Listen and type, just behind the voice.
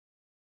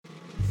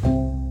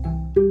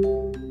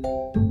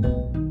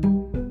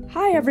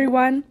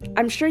everyone!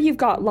 I'm sure you've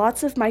got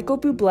lots of Michael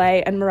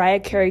Bublé and Mariah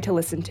Carey to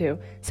listen to,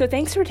 so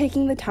thanks for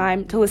taking the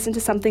time to listen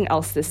to something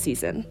else this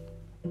season.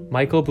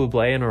 Michael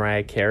Bublé and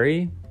Mariah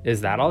Carey?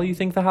 Is that all you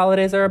think the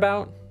holidays are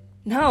about?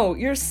 No,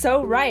 you're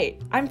so right.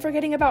 I'm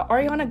forgetting about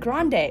Ariana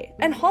Grande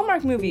and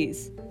Hallmark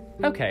movies.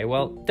 Okay,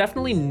 well,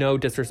 definitely no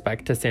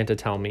disrespect to Santa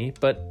Tell Me,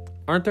 but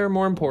aren't there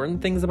more important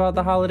things about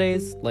the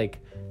holidays? Like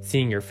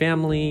seeing your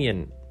family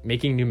and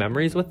making new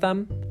memories with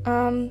them?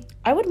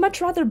 I would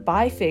much rather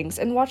buy things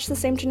and watch the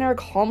same generic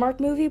Hallmark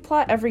movie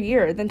plot every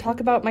year than talk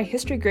about my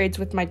history grades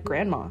with my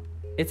grandma.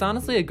 It's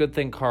honestly a good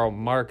thing Karl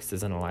Marx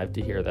isn't alive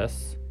to hear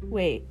this.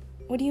 Wait,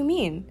 what do you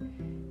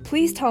mean?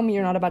 Please tell me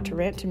you're not about to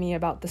rant to me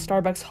about the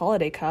Starbucks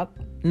holiday cup.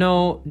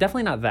 No,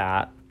 definitely not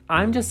that.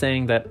 I'm just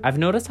saying that I've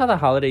noticed how the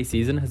holiday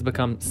season has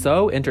become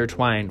so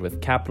intertwined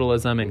with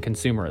capitalism and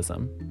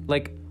consumerism.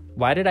 Like,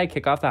 why did I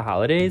kick off the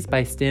holidays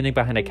by standing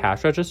behind a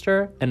cash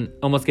register and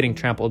almost getting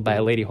trampled by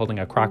a lady holding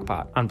a crock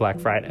pot on Black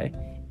Friday?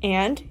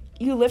 And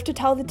you live to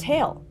tell the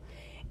tale.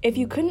 If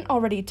you couldn't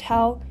already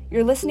tell,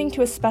 you're listening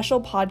to a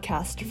special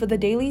podcast for the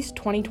Daily's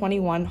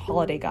 2021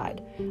 Holiday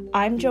Guide.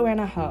 I'm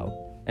Joanna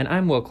Ho. And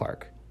I'm Will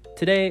Clark.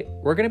 Today,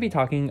 we're going to be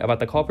talking about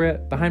the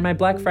culprit behind my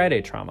Black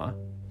Friday trauma.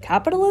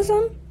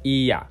 Capitalism?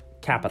 Yeah,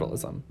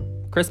 capitalism.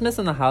 Christmas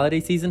and the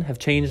holiday season have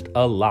changed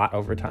a lot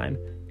over time,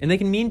 and they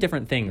can mean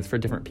different things for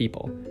different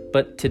people.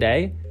 But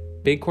today,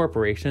 big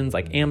corporations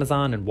like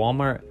Amazon and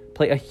Walmart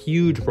play a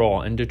huge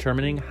role in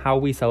determining how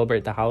we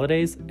celebrate the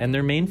holidays, and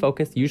their main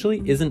focus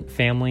usually isn't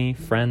family,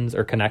 friends,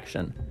 or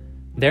connection.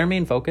 Their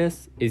main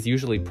focus is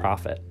usually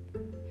profit.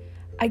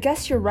 I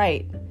guess you're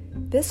right.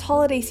 This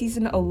holiday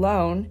season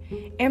alone,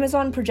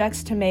 Amazon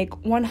projects to make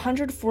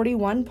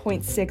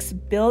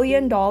 $141.6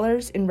 billion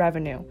in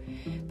revenue.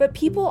 But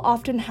people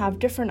often have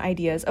different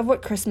ideas of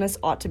what Christmas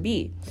ought to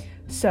be.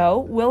 So,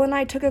 Will and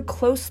I took a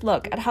close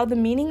look at how the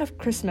meaning of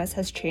Christmas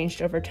has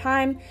changed over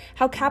time,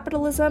 how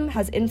capitalism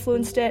has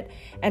influenced it,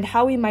 and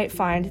how we might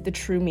find the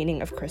true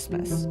meaning of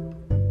Christmas.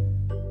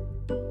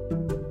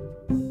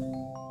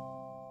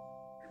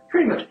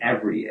 Pretty much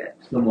every year,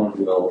 someone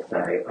will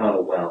say,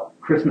 oh, well,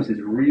 Christmas is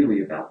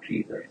really about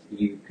Jesus.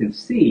 You can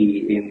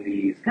see in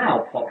these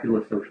now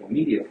popular social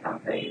media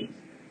campaigns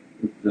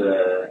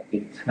the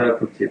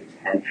interpretive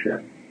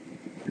tension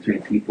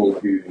between people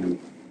who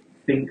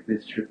think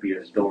this should be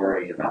a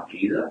story about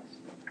Jesus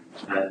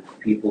and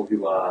people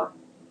who are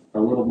a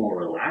little more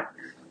relaxed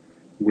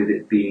with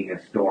it being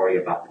a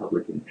story about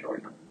public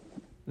enjoyment.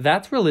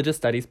 That's religious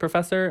studies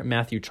professor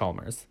Matthew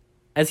Chalmers.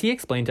 As he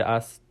explained to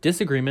us,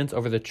 disagreements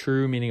over the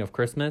true meaning of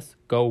Christmas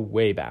go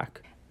way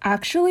back.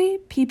 Actually,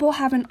 people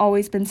haven't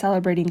always been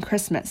celebrating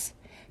Christmas.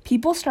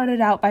 People started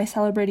out by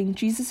celebrating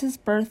Jesus'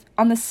 birth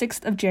on the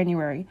 6th of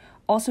January,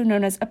 also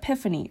known as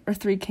Epiphany or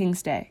Three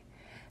Kings Day.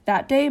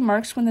 That day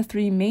marks when the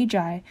three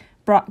magi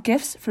brought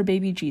gifts for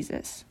baby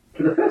Jesus.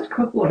 For the first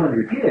couple of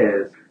hundred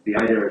years, the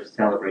idea of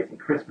celebrating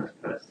Christmas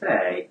per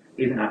se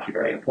isn't actually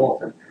very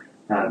important.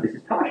 This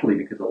is partially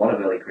because a lot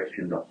of early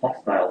Christians are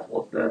hostile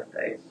towards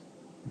birthdays,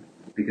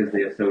 because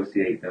they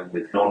associate them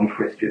with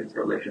non-Christians'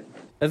 religions.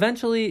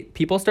 Eventually,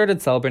 people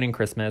started celebrating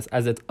Christmas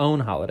as its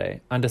own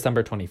holiday on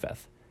December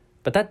 25th.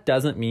 But that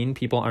doesn't mean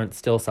people aren't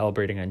still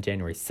celebrating on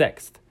January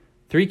 6th.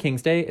 Three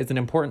Kings Day is an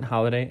important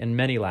holiday in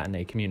many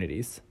Latinx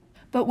communities.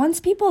 But once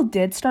people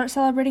did start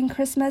celebrating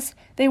Christmas,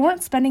 they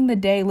weren't spending the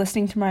day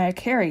listening to Mariah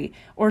Carey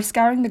or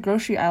scouring the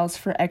grocery aisles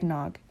for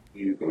eggnog.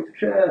 You go to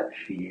church,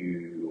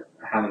 you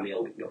have a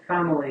meal with your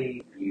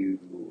family,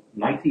 you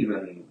might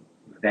even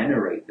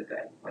venerate the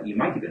day. Like you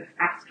might even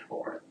fast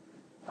for it.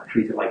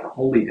 Treat it like a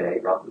holy day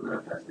rather than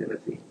a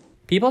festivity.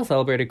 People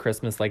celebrated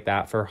Christmas like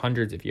that for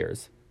hundreds of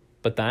years.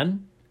 But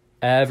then,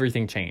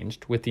 everything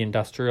changed with the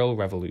Industrial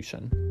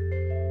Revolution.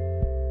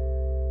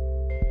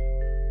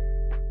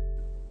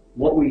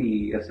 What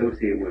we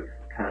associate with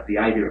kind of the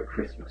idea of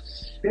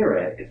Christmas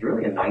spirit is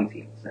really a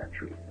 19th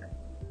century thing,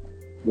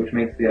 which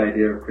makes the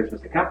idea of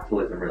Christmas and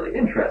capitalism really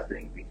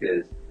interesting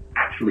because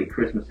actually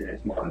Christmas in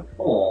its modern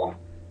form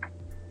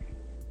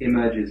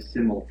emerges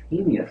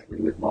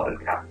simultaneously with modern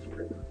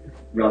capitalism,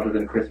 rather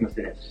than Christmas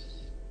in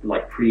its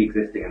like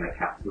pre-existing and then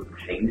capitalism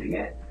changing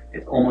it.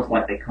 It's almost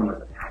like they come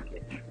as a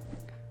package.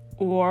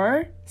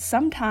 Or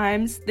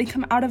sometimes they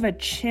come out of a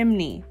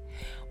chimney.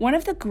 One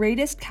of the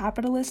greatest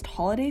capitalist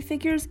holiday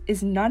figures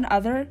is none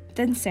other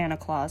than Santa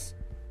Claus.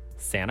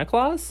 Santa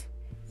Claus?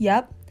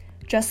 Yep.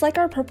 Just like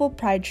our purple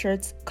pride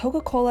shirts,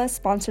 Coca-Cola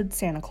sponsored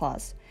Santa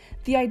Claus.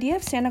 The idea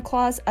of Santa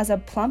Claus as a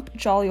plump,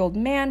 jolly old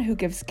man who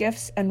gives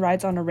gifts and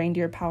rides on a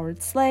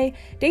reindeer-powered sleigh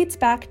dates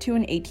back to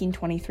an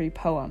 1823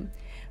 poem.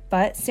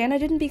 But Santa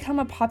didn't become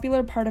a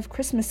popular part of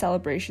Christmas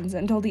celebrations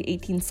until the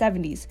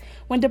 1870s,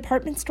 when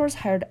department stores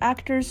hired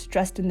actors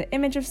dressed in the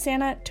image of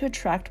Santa to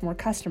attract more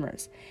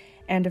customers.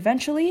 And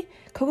eventually,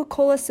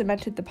 Coca-Cola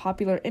cemented the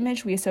popular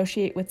image we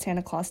associate with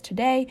Santa Claus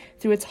today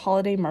through its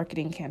holiday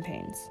marketing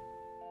campaigns.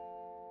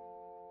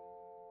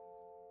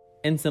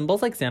 And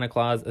symbols like Santa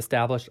Claus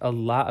established a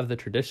lot of the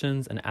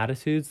traditions and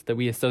attitudes that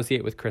we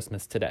associate with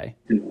Christmas today.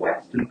 In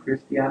Western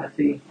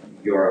Christianity,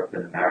 Europe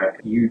and America,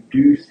 you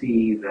do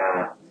see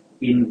that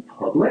in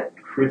public,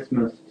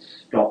 Christmas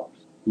stopped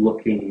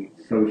looking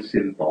so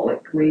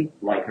symbolically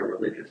like a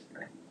religious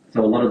thing.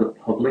 So a lot of the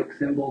public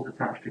symbols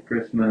attached to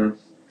Christmas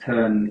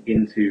turn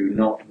into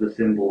not the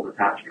symbols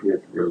attached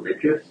with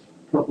religious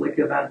public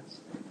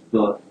events,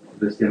 but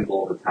the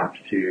symbols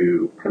attached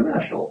to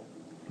commercial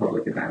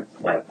public events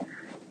like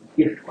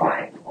gift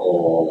buying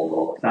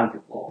or Santa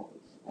Claus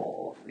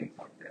or things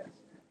like this.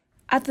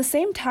 At the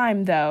same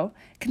time, though,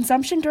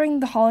 consumption during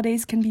the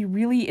holidays can be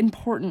really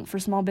important for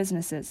small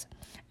businesses.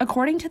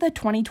 According to the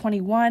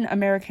 2021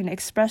 American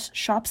Express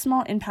Shop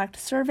Small Impact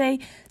Survey,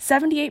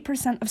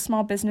 78% of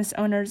small business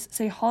owners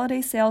say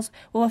holiday sales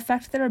will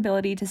affect their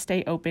ability to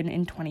stay open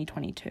in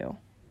 2022.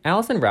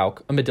 Allison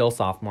Rauch, a Medill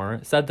sophomore,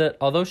 said that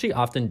although she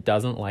often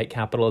doesn't like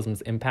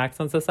capitalism's impacts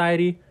on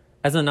society,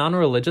 as a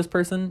non-religious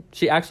person,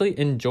 she actually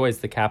enjoys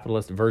the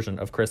capitalist version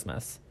of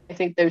Christmas. I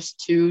think there's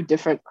two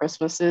different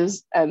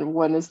Christmases, and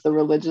one is the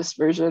religious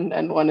version,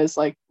 and one is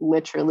like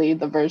literally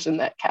the version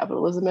that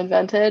capitalism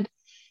invented.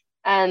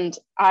 And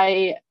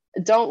I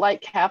don't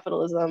like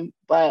capitalism,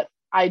 but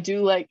I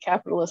do like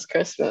capitalist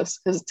Christmas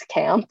because it's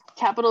camp.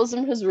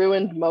 Capitalism has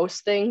ruined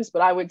most things,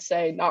 but I would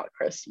say not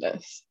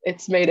Christmas.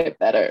 It's made it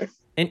better.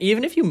 And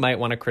even if you might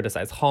want to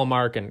criticize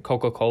Hallmark and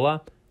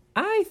Coca-Cola,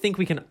 I think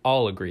we can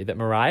all agree that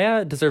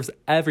Mariah deserves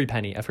every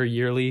penny of her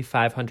yearly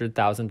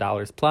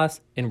 $500,000 plus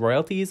in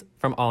royalties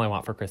from All I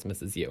Want for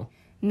Christmas Is You.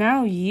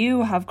 Now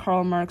you have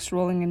Karl Marx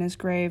rolling in his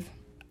grave.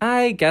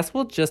 I guess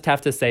we'll just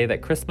have to say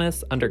that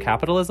Christmas under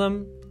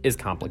capitalism is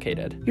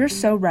complicated. You're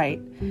so right.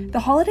 The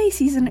holiday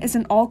season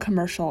isn't all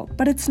commercial,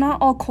 but it's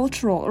not all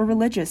cultural or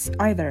religious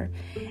either.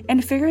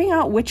 And figuring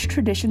out which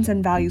traditions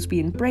and values we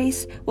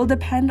embrace will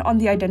depend on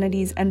the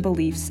identities and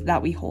beliefs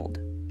that we hold.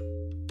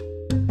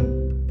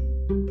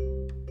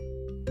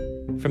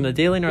 From the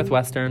Daily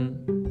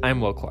Northwestern, I'm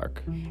Will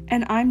Clark.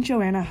 And I'm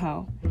Joanna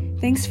Ho.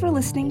 Thanks for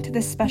listening to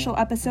this special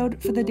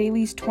episode for the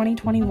Daily's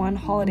 2021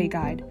 Holiday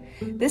Guide.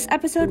 This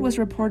episode was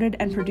reported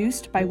and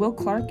produced by Will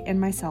Clark and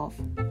myself.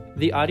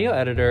 The audio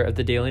editor of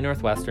the Daily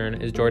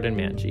Northwestern is Jordan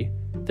Manji.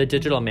 The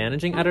digital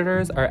managing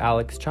editors are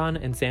Alex Chun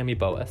and Sammy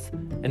Boas,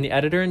 and the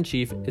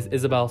editor-in-chief is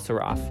Isabel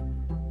Saraf.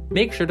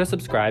 Make sure to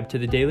subscribe to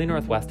the Daily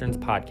Northwestern's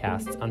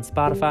podcasts on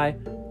Spotify,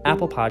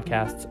 Apple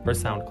Podcasts, or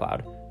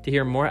SoundCloud to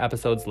hear more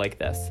episodes like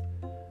this.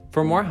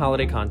 For more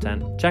holiday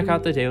content, check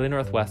out the Daily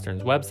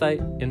Northwestern's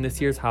website in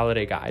this year's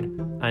holiday guide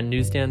on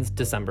newsstands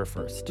December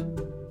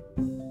 1st.